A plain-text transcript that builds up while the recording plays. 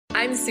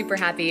I'm super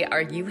happy.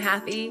 Are you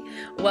happy?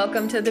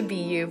 Welcome to the Be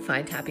You,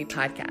 Find Happy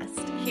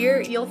podcast. Here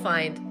you'll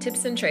find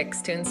tips and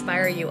tricks to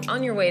inspire you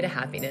on your way to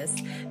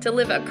happiness, to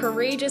live a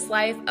courageous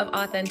life of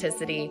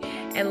authenticity,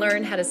 and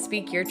learn how to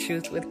speak your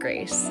truth with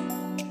grace.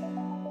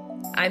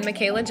 I'm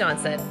Michaela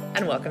Johnson,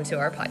 and welcome to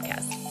our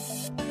podcast.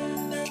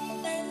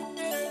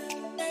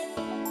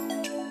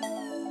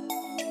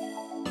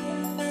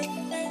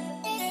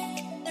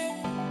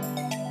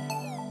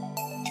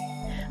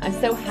 I'm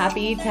so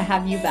happy to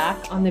have you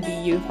back on the Be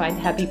You, Find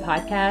Happy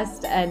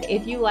podcast. And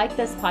if you like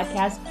this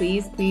podcast,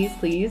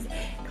 please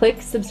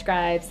click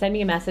subscribe, send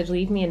me a message,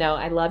 leave me a note.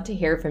 I love to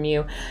hear from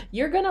you.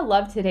 You're going to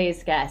love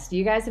today's guest.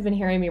 You guys have been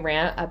hearing me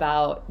rant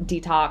about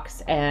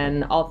detox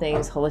and all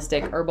things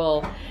holistic,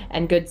 herbal,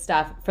 and good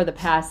stuff for the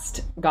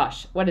past,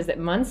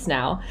 months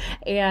now.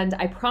 And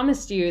I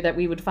promised you that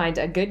we would find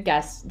a good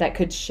guest that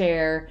could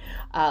share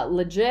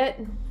legit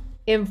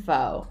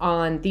info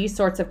on these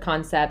sorts of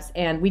concepts,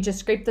 and we just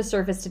scraped the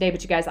surface today.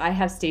 But you guys, I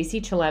have Stacey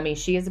Chillemi.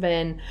 She has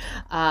been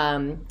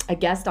a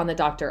guest on the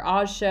Dr.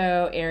 Oz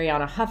show.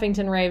 Arianna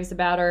Huffington raves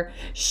about her.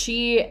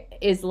 She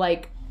is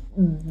like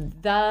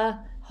the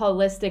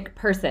holistic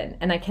person,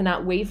 and I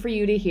cannot wait for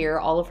you to hear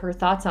all of her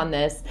thoughts on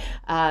this.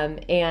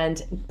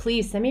 And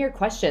please send me your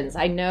questions.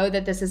 I know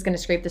that this is going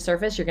to scrape the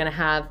surface. You're going to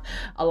have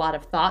a lot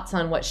of thoughts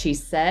on what she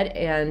said,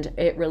 and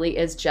it really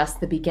is just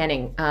the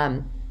beginning.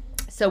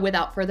 So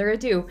without further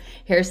ado,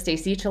 here's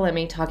Stacey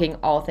Chillemi talking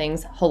all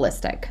things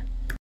holistic.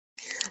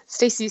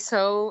 Stacey,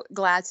 so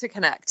glad to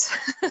connect.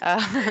 It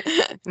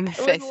was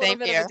a little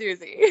bit of a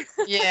doozy.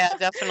 Yeah,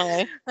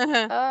 definitely.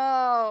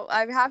 Oh,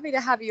 I'm happy to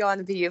have you on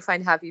the Be You,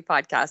 Find Happy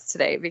podcast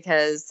today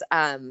because,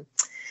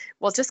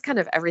 just kind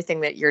of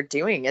everything that you're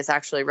doing is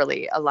actually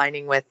really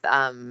aligning with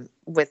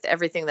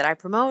everything that I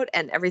promote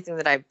and everything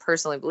that I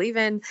personally believe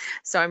in.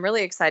 So I'm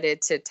really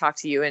excited to talk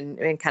to you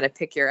and kind of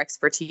pick your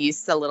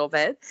expertise a little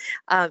bit.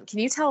 Can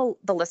you tell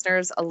the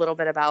listeners a little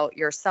bit about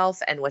yourself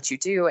and what you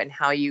do and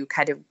how you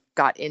kind of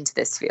got into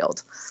this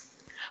field?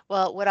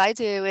 Well, what I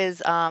do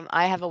is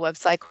I have a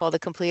website called the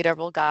Complete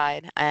Herbal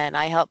Guide, and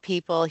I help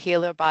people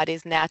heal their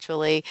bodies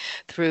naturally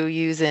through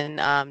using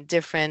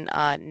different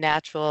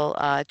natural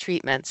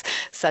treatments,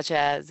 such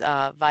as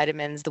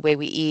vitamins, the way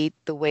we eat,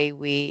 the way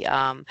we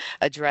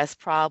address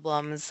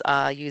problems,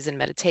 using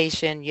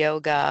meditation,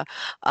 yoga,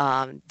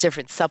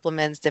 different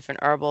supplements, different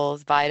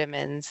herbals,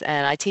 vitamins.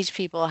 And I teach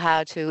people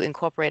how to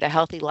incorporate a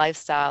healthy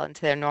lifestyle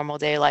into their normal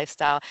day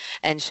lifestyle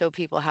and show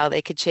people how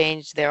they could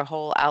change their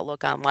whole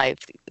outlook on life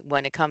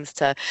when it comes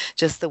to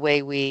just the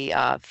way we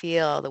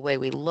feel, the way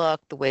we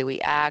look, the way we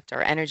act,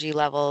 our energy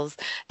levels,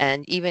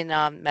 and even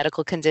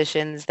medical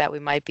conditions that we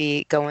might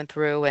be going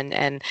through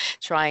and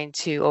trying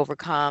to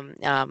overcome.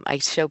 I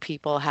show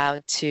people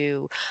how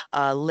to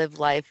live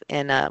life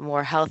in a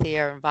more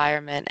healthier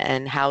environment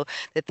and how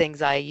the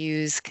things I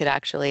use could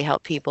actually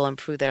help people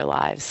improve their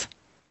lives.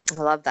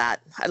 I love that.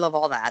 I love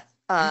all that.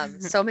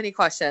 So many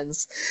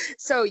questions.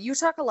 So you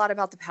talk a lot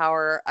about the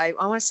power. I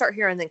want to start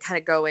here and then kind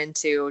of go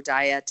into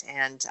diet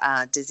and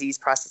disease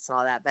process and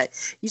all that. But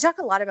you talk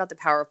a lot about the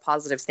power of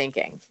positive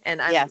thinking.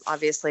 And I'm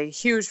obviously a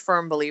huge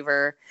firm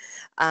believer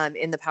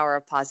in the power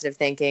of positive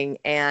thinking,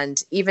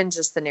 and even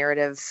just the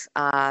narrative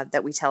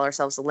that we tell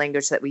ourselves, the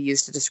language that we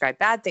use to describe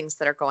bad things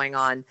that are going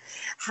on.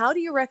 How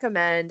do you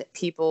recommend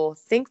people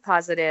think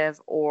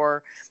positive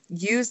or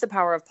use the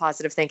power of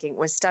positive thinking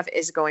when stuff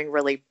is going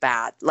really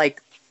bad,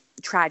 like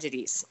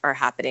tragedies are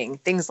happening,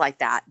 things like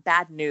that,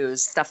 bad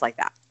news, stuff like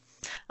that?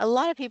 A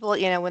lot of people,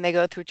 when they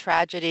go through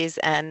tragedies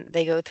and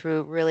they go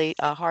through really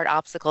hard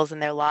obstacles in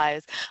their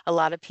lives, a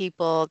lot of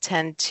people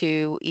tend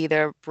to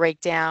either break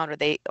down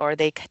or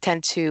they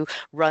tend to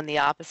run the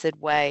opposite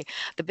way.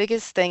 The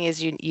biggest thing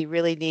is you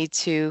really need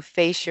to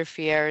face your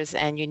fears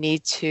and you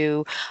need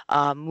to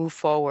move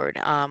forward.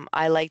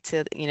 I like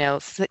to,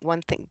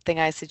 one thing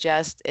I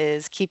suggest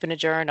is keeping a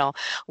journal.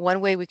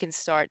 One way we can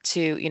start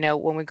to,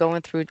 when we're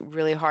going through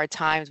really hard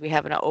times, we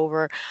have an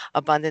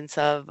overabundance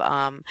of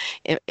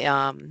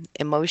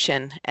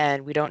emotion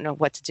and we don't know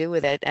what to do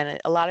with it. And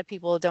a lot of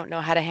people don't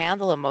know how to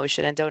handle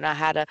emotion and don't know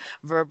how to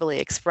verbally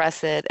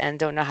express it and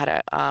don't know how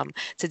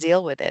to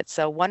deal with it.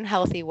 So one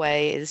healthy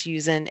way is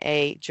using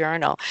a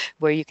journal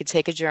where you can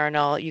take a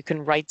journal, you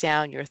can write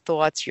down your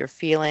thoughts, your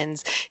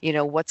feelings,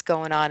 what's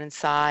going on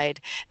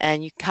inside,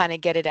 and you kind of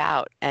get it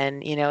out.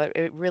 And,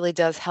 it really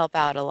does help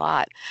out a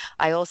lot.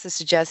 I also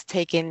suggest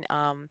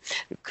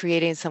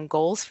creating some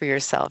goals for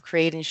yourself,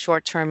 creating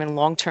short-term and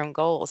long-term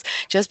goals.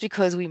 Just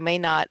because we may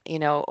not,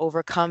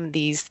 overcome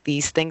these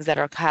things that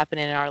are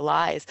happening in our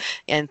lives,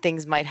 and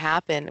things might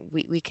happen,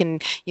 we can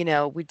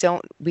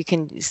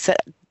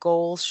set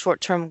goals,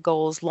 short-term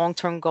goals,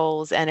 long-term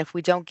goals, and if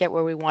we don't get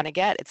where we want to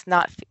get, it's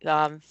not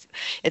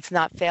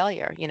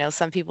failure.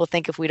 Some people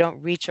think if we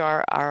don't reach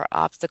our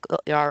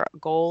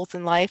goals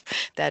in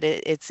life that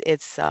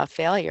it's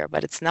failure,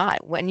 but it's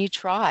not. When you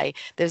try,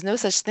 there's no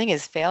such thing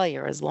as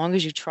failure. As long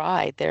as you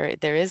try,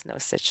 there is no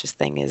such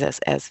thing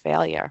as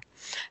failure.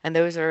 And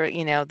those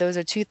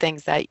are two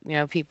things that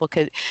people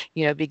could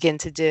begin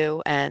to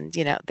do, and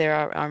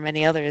there are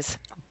many others.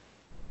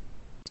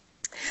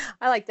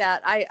 I like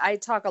that. I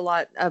talk a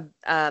lot of,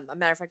 a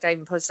matter of fact, I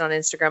even posted on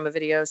Instagram a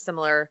video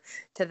similar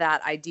to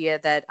that idea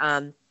that,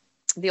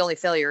 the only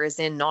failure is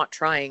in not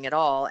trying at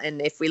all.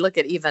 And if we look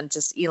at even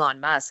just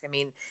Elon Musk, I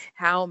mean,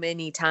 how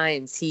many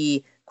times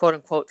he quote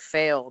unquote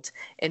failed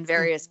in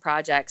various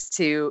projects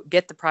to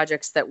get the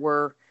projects that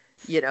were,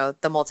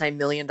 the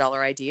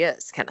multi-million-dollar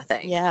ideas kind of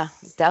thing. Yeah,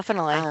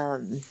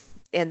 definitely.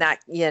 And that,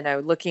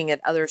 looking at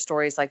other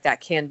stories like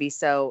that can be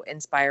so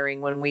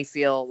inspiring when we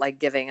feel like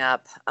giving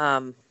up.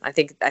 I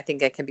think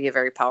it can be a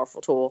very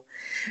powerful tool.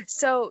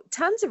 So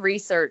tons of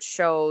research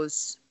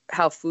shows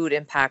how food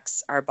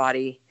impacts our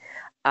body,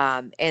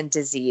 and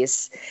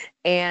disease.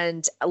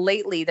 And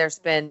lately there's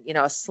been,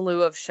 a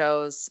slew of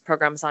shows,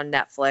 programs on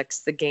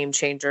Netflix, The Game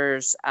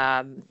Changers,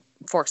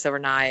 Forks Over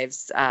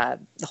Knives, The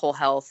Whole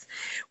Health.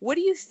 What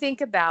do you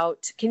think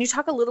about, can you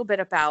talk a little bit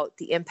about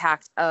the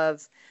impact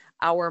of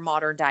our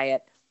modern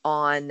diet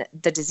on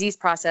the disease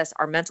process,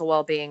 our mental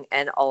well-being,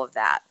 and all of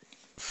that?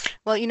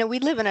 Well, we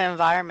live in an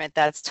environment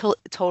that's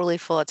totally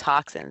full of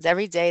toxins.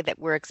 Every day that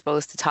we're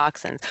exposed to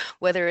toxins,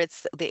 whether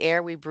it's the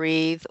air we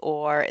breathe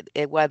or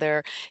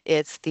whether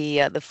it's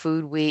the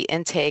food we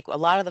intake. A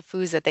lot of the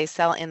foods that they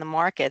sell in the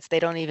markets, they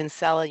don't even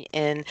sell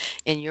in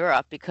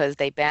Europe because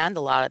they banned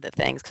a lot of the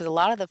things. Because a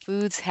lot of the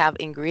foods have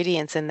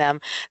ingredients in them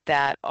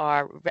that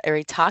are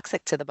very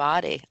toxic to the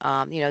body.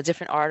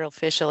 Different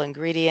artificial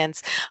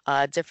ingredients,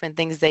 different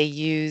things they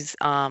use,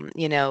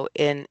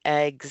 in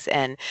eggs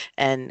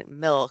and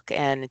milk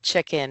and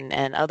chicken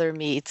and other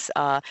meats.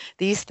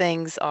 These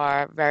things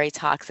are very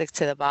toxic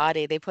to the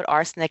body. They put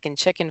arsenic in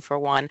chicken for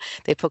one.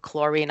 They put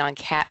chlorine on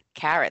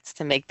carrots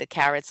to make the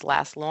carrots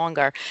last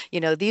longer.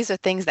 These are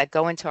things that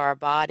go into our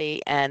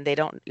body and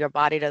your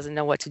body doesn't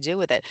know what to do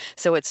with it.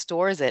 So it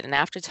stores it. And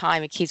after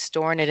time, it keeps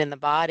storing it in the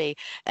body.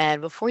 And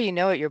before you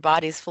know it, your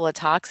body's full of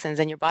toxins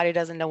and your body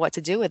doesn't know what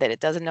to do with it. It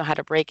doesn't know how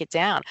to break it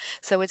down.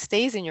 So it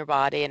stays in your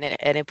body and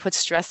it puts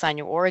stress on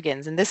your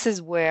organs. And this is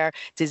where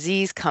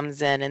disease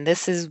comes in. And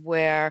this is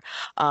where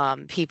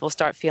people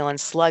start feeling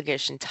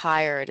sluggish and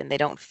tired and they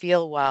don't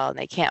feel well and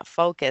they can't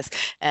focus.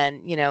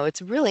 And,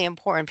 it's really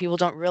important. People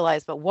don't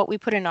realize, but what we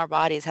put in our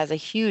bodies has a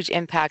huge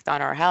impact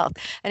on our health.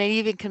 And it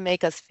even can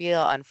make us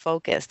feel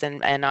unfocused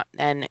and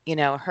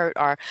hurt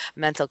our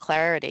mental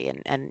clarity.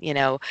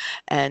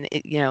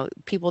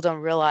 People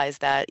don't realize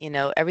that,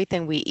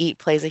 everything we eat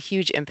plays a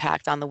huge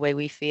impact on the way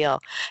we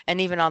feel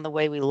and even on the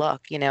way we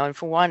look, and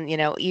for one,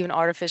 even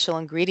artificial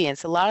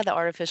ingredients, a lot of the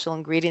artificial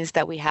ingredients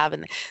that we have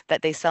and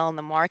that they sell in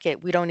the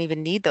market, we don't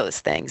even need those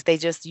things. They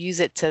just use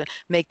it to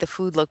make the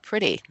food look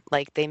pretty.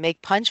 Like they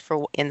make punch,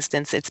 for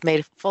instance, it's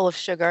made full of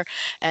sugar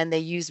and they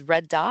use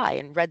red dye,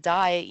 and red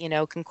dye,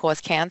 can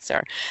cause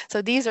cancer.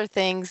 So these are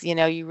things,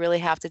 you really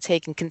have to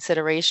take in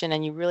consideration,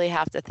 and you really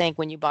have to think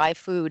when you buy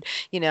food,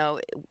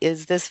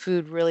 is this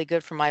food really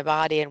good for my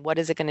body, and what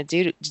is it going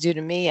to do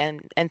to me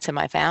and to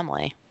my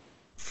family?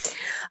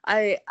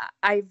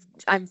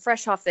 I'm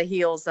fresh off the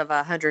heels of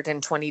a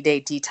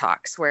 120-day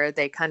detox where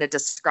they kind of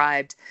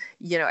described,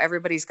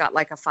 everybody's got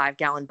like a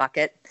 5-gallon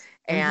bucket.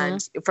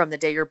 And from the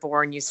day you're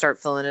born, you start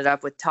filling it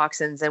up with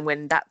toxins. And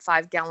when that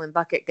 5-gallon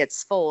bucket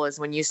gets full is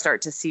when you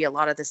start to see a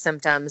lot of the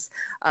symptoms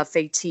of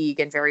fatigue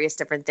and various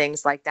different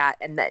things like that.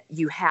 And that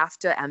you have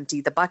to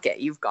empty the bucket.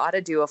 You've got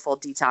to do a full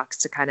detox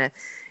to kind of,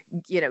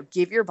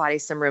 give your body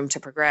some room to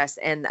progress.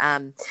 And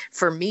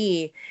for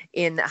me,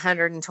 in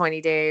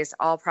 120 days,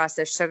 all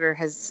processed sugar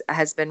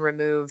has been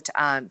removed.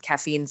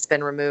 Caffeine's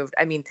been removed.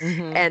 I mean,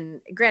 and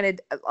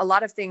granted, a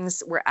lot of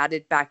things were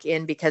added back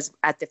in because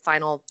at the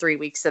final 3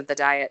 weeks of the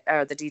diet,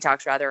 or the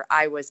detox rather,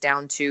 I was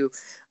down to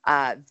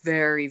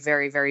very,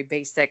 very, very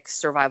basic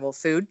survival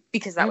food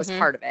because that was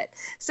part of it.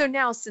 So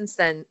now since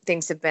then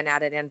things have been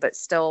added in, but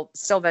still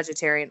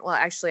vegetarian. Well,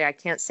 actually I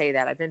can't say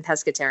that. I've been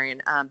pescatarian,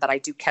 but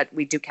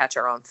we do catch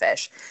our own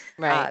fish,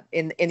 right,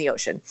 in the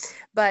ocean.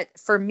 But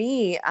for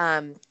me,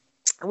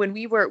 when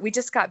we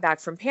just got back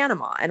from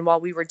Panama, and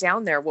while we were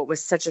down there, what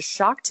was such a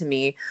shock to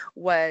me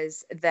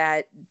was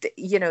that,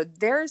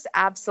 there's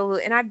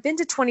absolutely, and I've been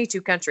to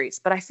 22 countries,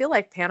 but I feel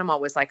like Panama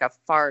was like a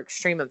far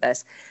extreme of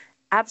this.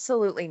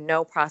 Absolutely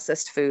no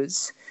processed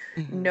foods.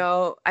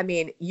 No, I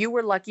mean, you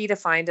were lucky to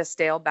find a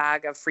stale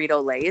bag of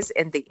Frito-Lays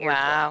in the airport.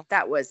 Wow.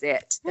 That was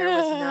it. There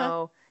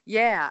was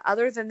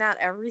other than that,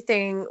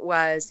 everything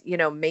was,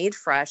 made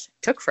fresh.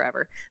 Took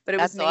forever, but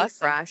it was made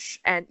fresh.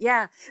 And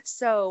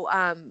so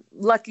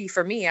lucky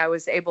for me, I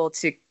was able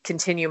to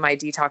continue my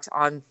detox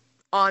on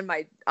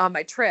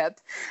my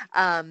trip.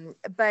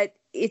 But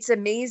it's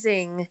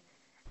amazing,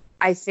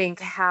 I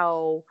think,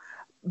 how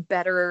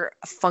better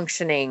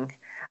functioning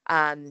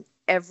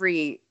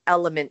every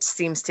element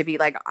seems to be.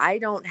 Like, I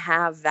don't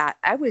have that.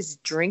 I was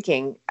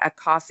drinking a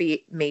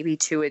coffee, maybe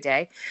 2 a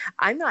day.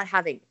 I'm not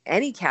having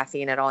any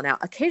caffeine at all now.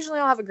 Occasionally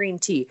I'll have a green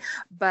tea,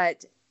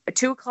 but at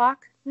 2:00,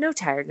 no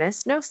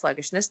tiredness, no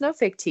sluggishness, no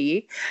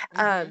fatigue.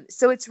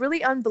 So it's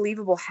really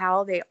unbelievable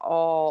how they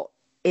all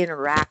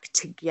interact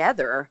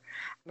together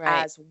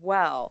as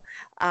well.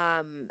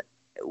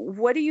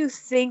 what do you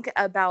think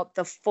about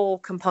the full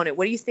component?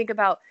 What do you think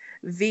about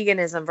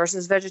veganism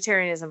versus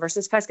vegetarianism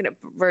versus pescatarian,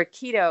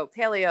 keto,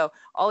 paleo,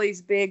 all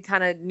these big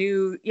kind of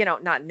new,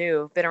 not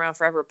new, been around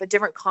forever, but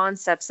different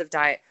concepts of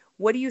diet?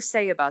 What do you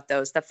say about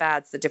those, the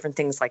fads, the different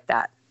things like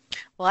that?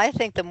 Well, I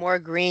think the more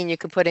green you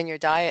can put in your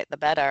diet, the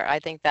better. I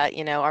think that,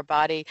 our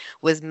body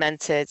was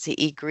meant to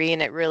eat green.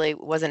 It really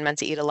wasn't meant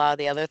to eat a lot of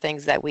the other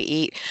things that we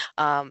eat.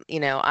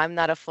 I'm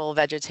not a full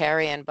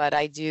vegetarian, but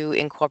I do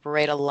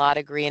incorporate a lot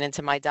of green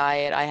into my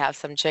diet. I have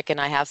some chicken,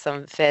 I have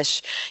some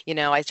fish.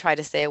 I try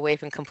to stay away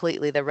from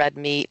completely the red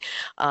meat.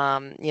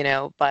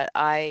 But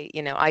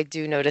I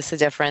do notice a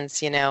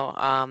difference.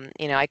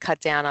 I cut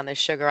down on the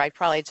sugar. I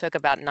probably took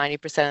about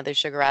 90% of the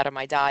sugar out of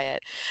my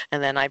diet,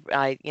 and then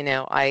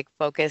I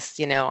focus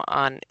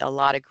on a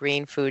lot of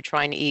green food,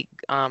 trying to eat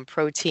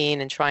protein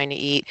and trying to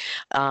eat,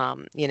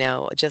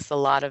 just a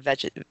lot of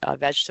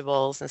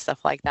vegetables and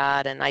stuff like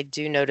that. And I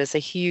do notice a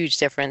huge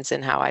difference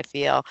in how I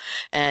feel.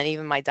 And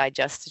even my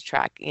digestive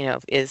tract,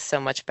 is so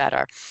much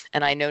better.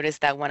 And I notice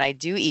that when I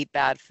do eat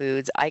bad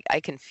foods, I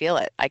can feel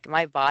it. Like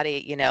my body,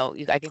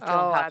 I can feel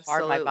how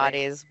absolutely. hard my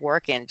body is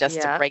working just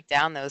to break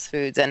down those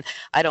foods. And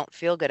I don't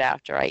feel good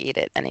after I eat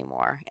it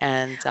anymore.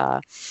 And,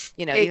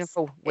 even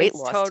for weight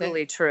loss. It's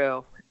totally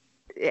true.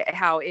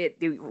 How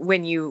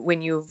when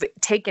you've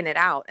taken it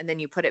out and then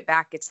you put it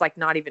back, it's like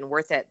not even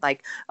worth it.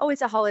 Like, oh,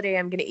 it's a holiday,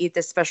 I'm going to eat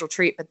this special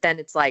treat. But then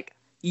it's like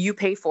you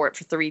pay for it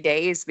for 3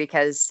 days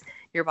because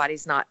your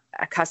body's not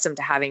accustomed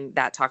to having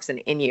that toxin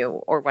in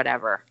you or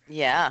whatever.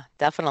 Yeah,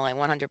 definitely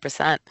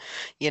 100%.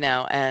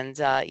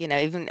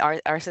 Even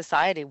our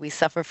society, we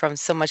suffer from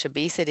so much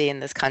obesity in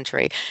this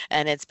country.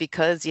 And it's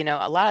because, a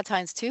lot of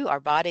times too, our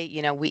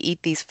body, we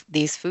eat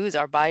these foods,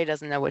 our body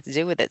doesn't know what to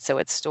do with it. So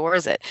it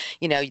stores it.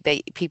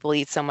 People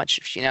eat so much,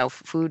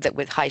 food that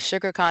with high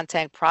sugar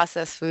content,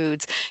 processed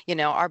foods,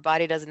 our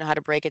body doesn't know how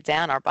to break it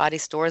down. Our body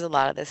stores a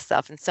lot of this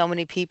stuff. And so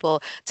many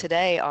people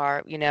today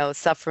are,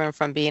 suffering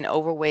from being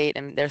overweight,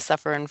 and they're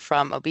suffering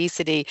from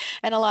obesity.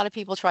 And a lot of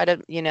people try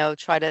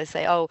to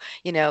say, oh,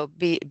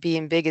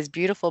 being big is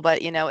beautiful,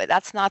 but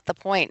that's not the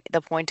point.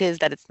 The point is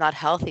that it's not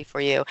healthy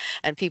for you.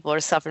 And people are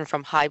suffering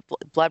from high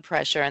blood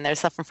pressure, and they're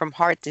suffering from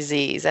heart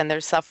disease, and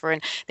they're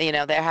suffering,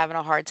 they're having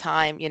a hard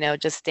time,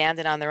 just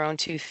standing on their own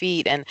 2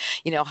 feet, and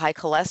high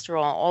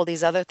cholesterol, all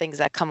these other things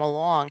that come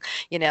along.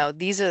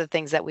 These are the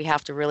things that we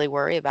have to really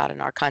worry about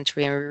in our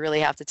country, and we really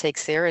have to take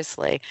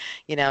seriously.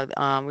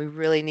 We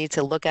really need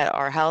to look at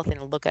our health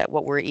and look at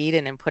what we're eating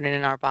and put it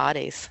in our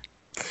bodies.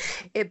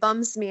 It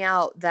bums me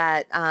out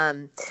that,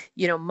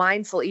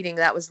 mindful eating,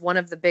 that was one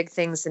of the big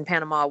things in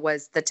Panama,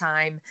 was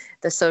the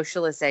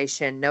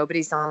socialization.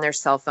 Nobody's on their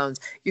cell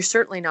phones. You're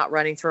certainly not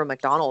running through a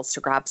McDonald's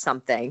to grab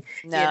something.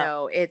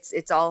 No.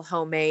 It's all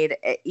homemade,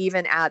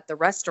 even at the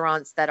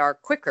restaurants that are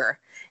quicker.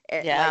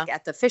 Yeah. Like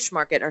at the fish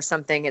market or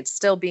something, it's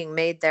still being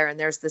made there. And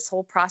there's this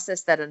whole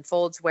process that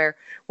unfolds where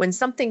when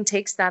something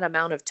takes that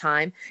amount of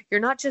time, you're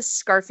not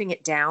just scarfing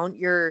it down.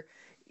 You're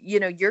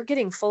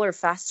getting fuller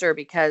faster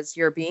because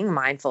you're being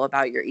mindful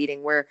about your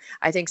eating, where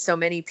I think so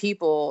many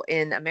people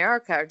in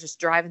America are just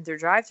driving through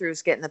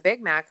drive-thrus, getting the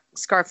Big Mac,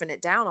 scarfing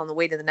it down on the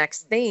way to the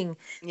next thing.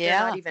 Yeah.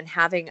 They're not even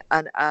having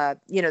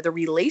the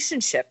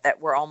relationship that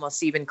we're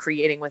almost even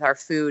creating with our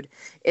food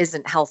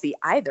isn't healthy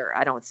either,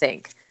 I don't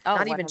think. Oh,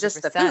 not even 100%.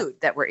 just the food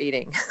that we're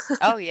eating.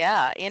 Oh,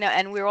 yeah.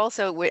 And we're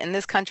in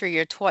this country,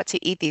 you're taught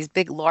to eat these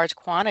big, large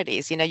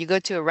quantities. You go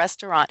to a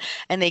restaurant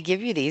and they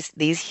give you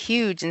these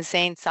huge,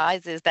 insane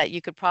sizes that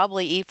you could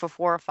probably eat for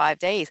 4 or 5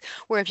 days.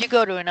 Where if you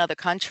go to another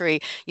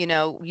country,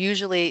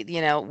 usually,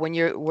 when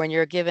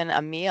you're given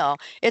a meal,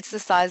 it's the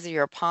size of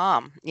your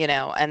palm,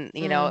 and,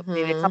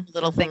 maybe a couple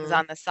little things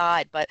on the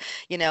side. But,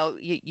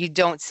 you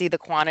don't see the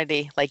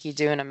quantity like you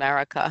do in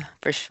America,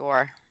 for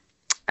sure.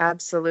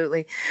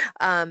 Absolutely.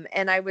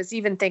 And I was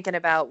even thinking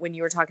about when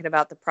you were talking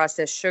about the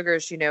processed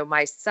sugars,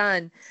 my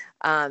son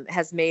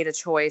has made a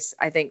choice,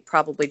 I think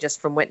probably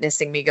just from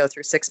witnessing me go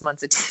through 6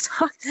 months of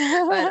detox,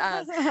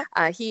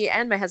 but he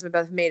and my husband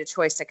both made a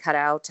choice to cut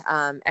out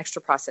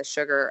extra processed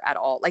sugar at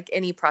all, like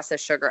any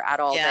processed sugar at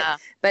all. Yeah.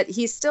 But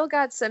he's still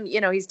got some,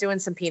 he's doing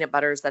some peanut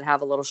butters that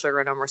have a little sugar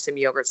in them, or some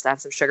yogurts that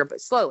have some sugar,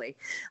 but slowly,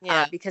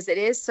 because it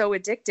is so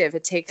addictive.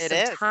 It takes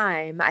some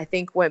time. I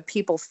think when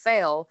people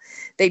fail,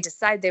 they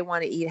decide they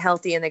want to eat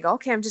healthy and they go,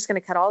 okay, I'm just going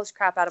to cut all this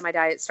crap out of my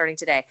diet starting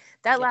today.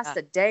 That lasts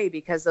a day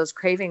because those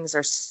cravings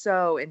are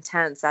so intense.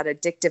 That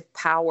addictive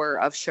power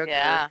of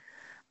sugar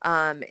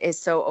is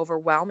so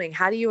overwhelming.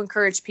 How do you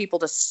encourage people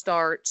to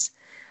start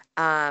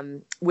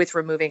with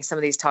removing some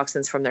of these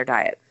toxins from their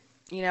diet?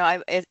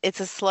 It's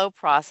a slow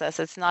process.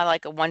 It's not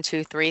like a 1,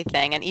 2, 3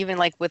 thing. And even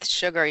like with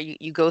sugar,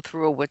 you go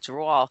through a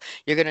withdrawal.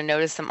 You're going to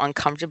notice some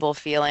uncomfortable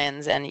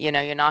feelings, and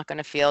you're not going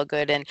to feel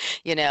good, and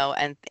you're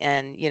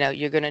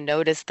going to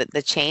notice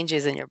the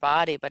changes in your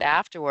body. But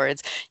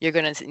afterwards, you're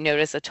going to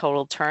notice a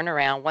total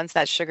turnaround. Once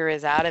that sugar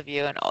is out of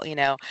you, and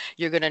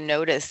you're going to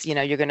notice,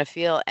 you're going to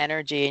feel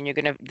energy,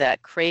 and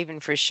that craving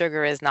for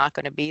sugar is not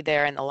going to be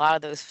there. And a lot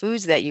of those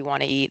foods that you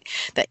want to eat,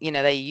 that you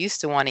used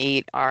to want to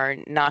eat, are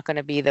not going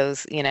to be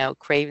those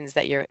cravings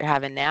that you're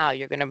having now.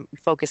 You're going to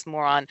focus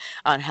more on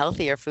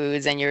healthier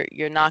foods, and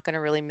you're not going to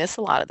really miss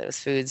a lot of those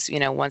foods,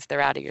 once they're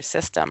out of your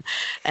system.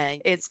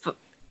 And it's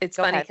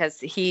funny because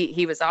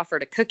he was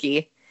offered a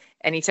cookie,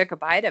 and he took a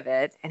bite of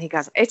it, and he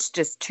goes, "It's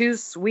just too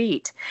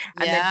sweet."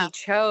 And then he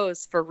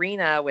chose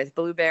farina with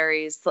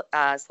blueberries,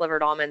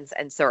 slivered almonds,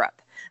 and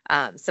syrup,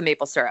 some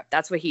maple syrup.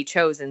 That's what he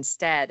chose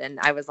instead. And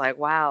I was like,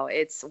 wow,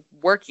 it's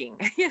working.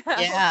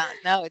 Yeah,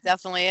 no, it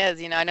definitely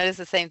is. I noticed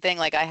the same thing.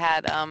 Like I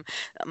had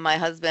my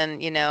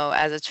husband,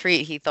 as a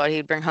treat, he thought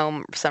he'd bring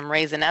home some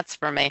raisinets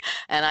for me.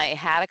 And I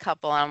had a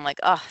couple, and I'm like,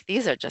 oh,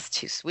 these are just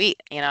too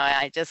sweet.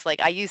 I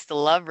used to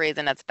love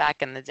raisinets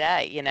back in the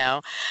day,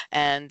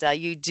 and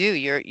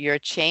your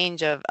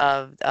change of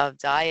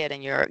diet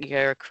and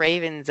your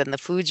cravings and the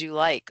foods you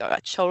like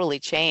totally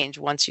change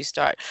once you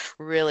start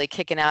really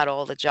kicking out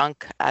all the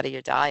junk out of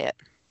your diet.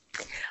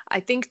 I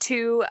think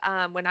too,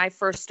 when I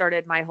first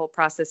started my whole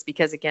process,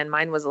 because again,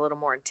 mine was a little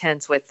more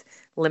intense with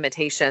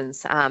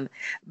limitations.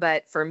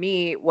 But for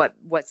me,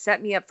 what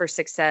set me up for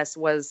success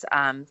was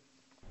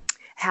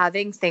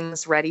having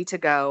things ready to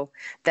go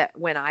that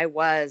when I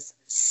was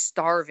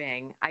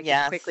starving, I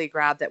could quickly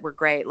grab that were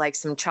great, like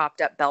some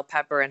chopped up bell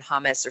pepper and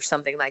hummus or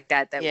something like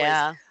that. That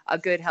was a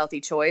good,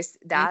 healthy choice.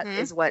 That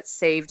is what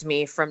saved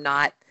me from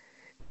not,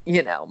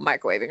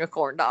 microwaving a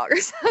corn dog or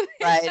something.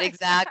 Right,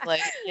 exactly.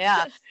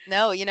 Yeah.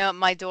 No,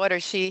 my daughter,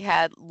 she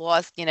had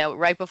lost,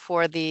 right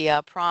before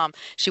the prom,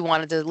 she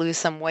wanted to lose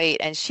some weight,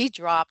 and she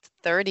dropped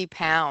 30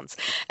 pounds,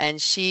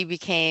 and she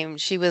became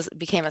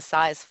a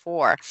size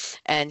 4,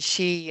 and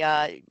she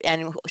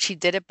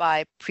did it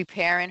by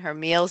preparing her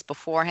meals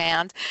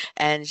beforehand,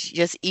 and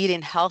just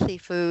eating healthy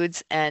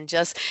foods, and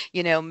just,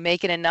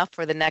 making enough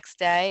for the next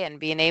day, and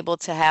being able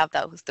to have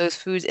those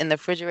foods in the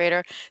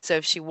refrigerator. So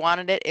if she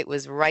wanted it, it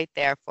was right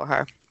there for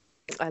her.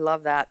 I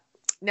love that.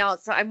 Now,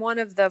 so I'm one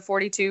of the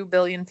 42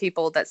 billion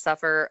people that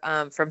suffer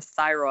from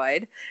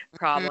thyroid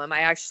problem. I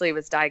actually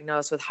was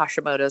diagnosed with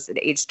Hashimoto's at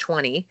age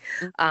 20,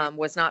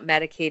 was not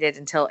medicated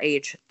until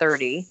age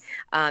 30.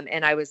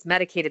 And I was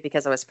medicated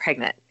because I was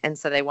pregnant. And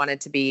so they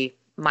wanted to be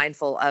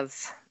mindful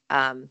of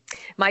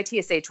my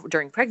TSH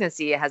during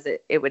pregnancy.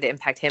 It would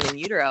impact him in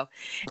utero.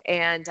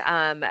 And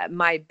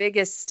my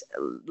biggest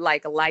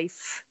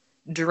life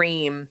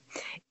dream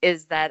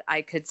is that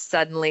I could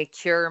suddenly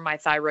cure my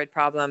thyroid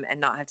problem and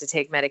not have to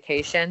take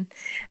medication.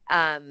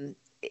 And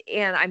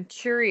I'm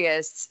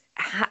curious,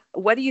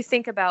 what do you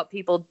think about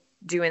people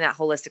doing that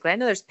holistically? I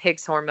know there's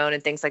pig's hormone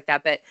and things like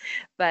that,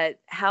 but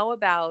how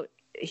about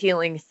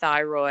healing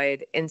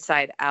thyroid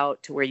inside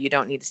out to where you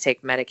don't need to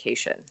take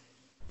medication?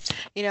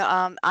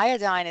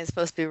 Iodine is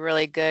supposed to be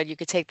really good. You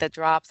could take the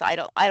drops. I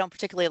don't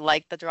particularly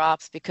like the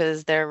drops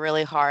because they're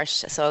really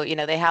harsh. So,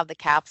 they have the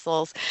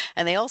capsules,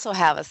 and they also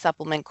have a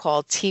supplement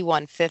called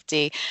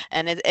T150,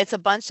 and it's there's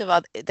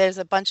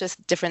a bunch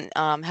of different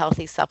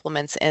healthy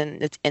supplements in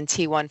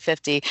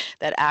T150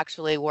 that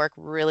actually work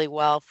really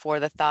well for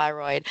the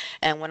thyroid.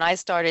 And when I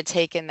started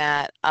taking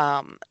that,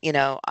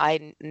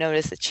 I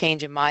noticed a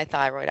change in my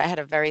thyroid. I had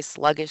a very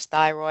sluggish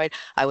thyroid.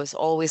 I was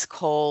always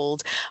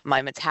cold.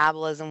 My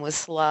metabolism was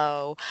slow.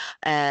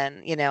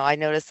 And, I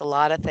noticed a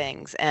lot of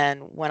things.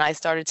 And when I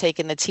started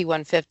taking the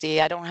T150,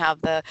 I don't have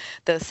the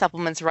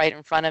supplements right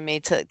in front of me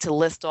to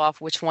list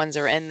off which ones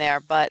are in there,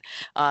 but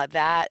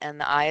that and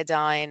the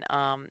iodine,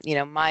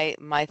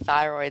 my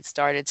thyroid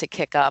started to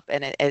kick up,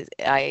 and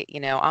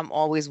I'm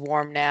always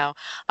warm now.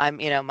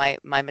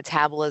 My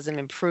metabolism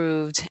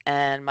improved,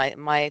 and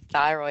my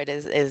thyroid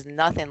is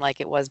nothing like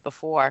it was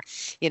before,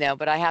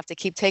 but I have to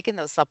keep taking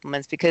those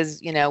supplements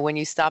because, when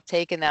you stop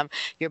taking them,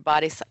 your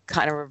body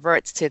kind of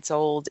reverts to its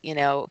old,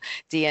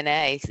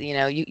 DNA.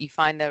 So, you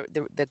find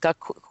the gut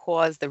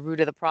cause, the root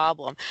of the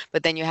problem,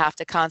 but then you have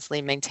to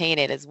constantly maintain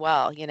it as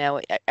well.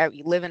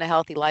 Living a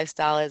healthy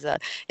lifestyle is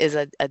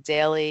a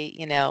daily,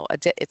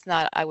 it's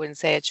not, I wouldn't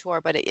say a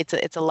chore, but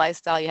it's a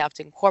lifestyle you have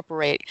to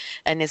incorporate,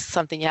 and it's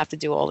something you have to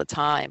do all the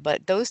time.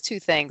 But those two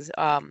things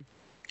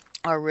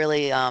are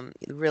really,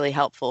 really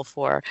helpful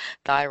for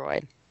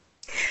thyroid.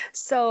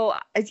 So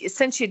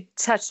since you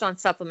touched on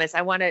supplements,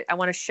 I want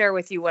to share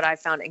with you what I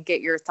found and get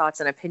your thoughts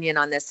and opinion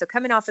on this. So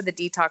coming off of the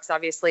detox,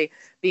 obviously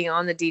being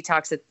on the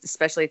detox,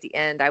 especially at the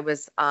end, I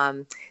was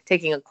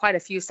taking quite a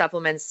few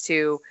supplements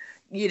to,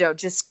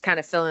 just kind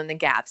of fill in the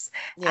gaps.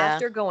 Yeah.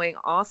 After going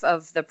off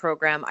of the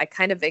program, I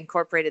kind of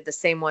incorporated the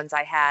same ones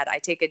I had. I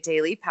take a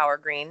daily Power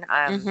Green.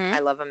 I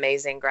love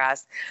Amazing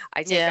Grass.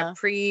 I take a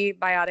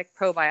prebiotic,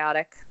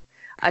 probiotic,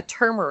 a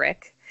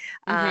turmeric.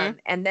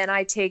 And then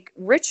I take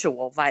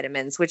ritual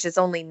vitamins, which is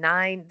only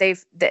 9.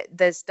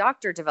 This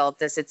doctor developed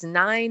this. It's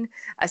 9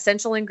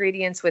 essential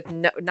ingredients with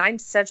 9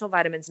 essential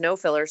vitamins, no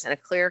fillers, and a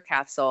clear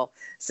capsule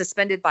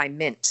suspended by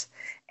mint.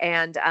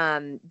 And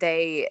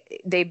they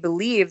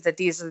believe that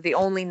these are the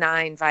only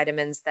 9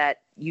 vitamins that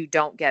you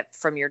don't get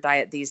from your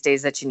diet these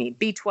days that you need.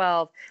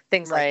 B12,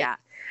 things like that.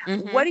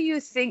 What do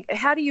you think?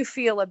 How do you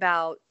feel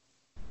about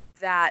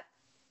that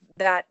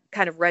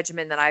kind of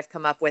regimen that I've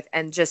come up with,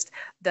 and just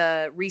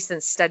the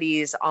recent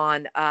studies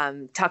on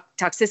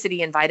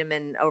toxicity and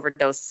vitamin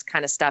overdose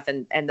kind of stuff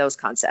and those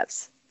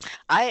concepts?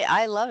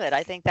 I love it.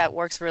 I think that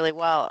works really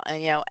well.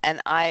 And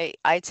and I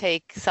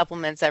take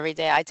supplements every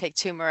day. I take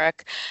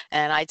turmeric,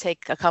 and I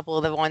take a couple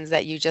of the ones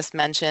that you just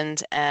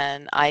mentioned,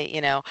 and I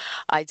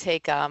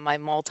take my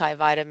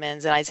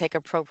multivitamins, and I take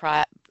a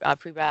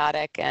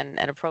prebiotic and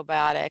a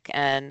probiotic,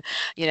 and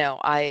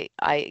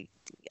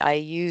I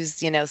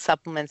use,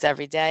 supplements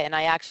every day, and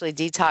I actually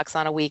detox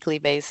on a weekly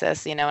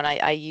basis, and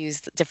I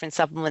use different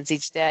supplements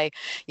each day,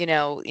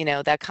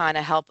 that kind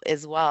of help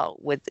as well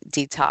with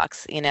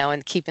detox,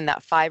 and keeping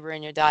that fiber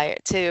in your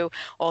diet too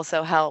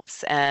also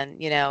helps, and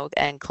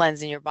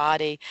cleansing your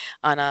body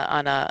on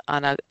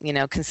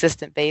a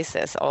consistent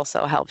basis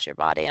also helps your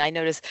body. And I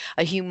noticed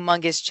a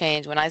humongous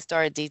change when I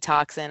started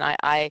detoxing.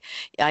 I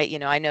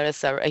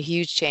noticed a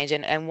huge change.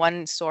 And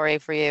one story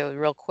for you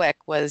real quick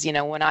was,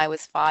 when I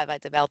was 5, I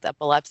developed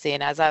epilepsy.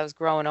 And as I was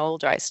growing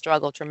older, I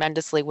struggled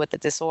tremendously with the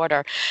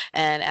disorder.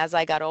 And as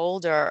I got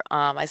older,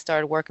 I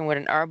started working with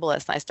an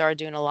herbalist, and I started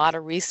doing a lot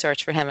of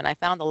research for him. And I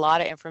found a lot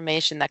of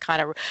information that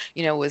kind of,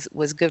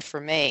 was good for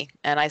me.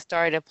 And I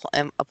started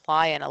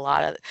applying a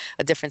lot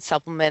of different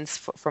supplements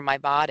for my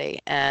body.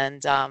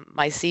 And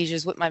my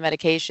seizures with my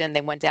medication, they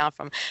went down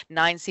from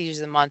 9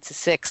 seizures a month to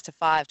 6 to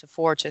 5 to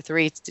 4 to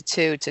 3 to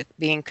 2 to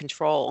being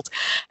controlled.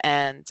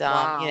 And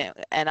Wow.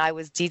 and I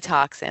was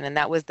detoxing, and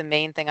that was the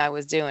main thing I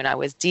was doing. I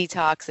was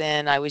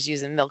detoxing. I was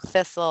using milk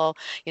thistle.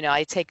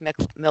 I take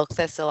milk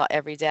thistle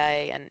every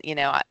day, and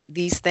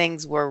these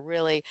things were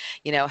really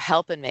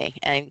helping me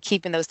and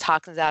keeping those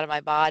toxins out of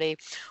my body.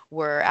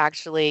 Were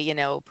actually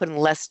putting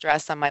less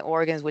stress on my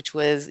organs, which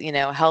was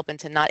helping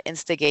to not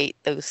instigate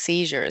those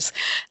seizures.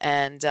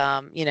 And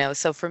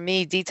so for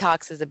me,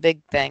 detox is a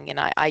big thing, and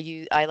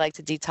I like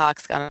to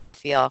detox on a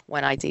feel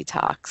when I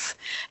detox.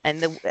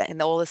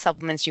 And all the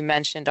supplements you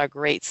mentioned are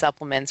great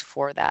supplements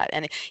for that.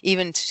 And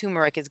even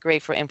turmeric is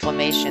great for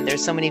inflammation.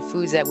 There's so many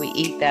foods that we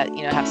eat that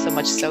have so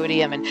much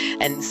sodium,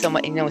 and so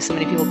much, so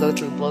many people go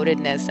through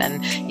bloatedness,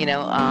 and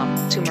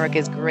turmeric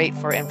is great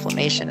for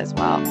inflammation as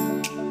well.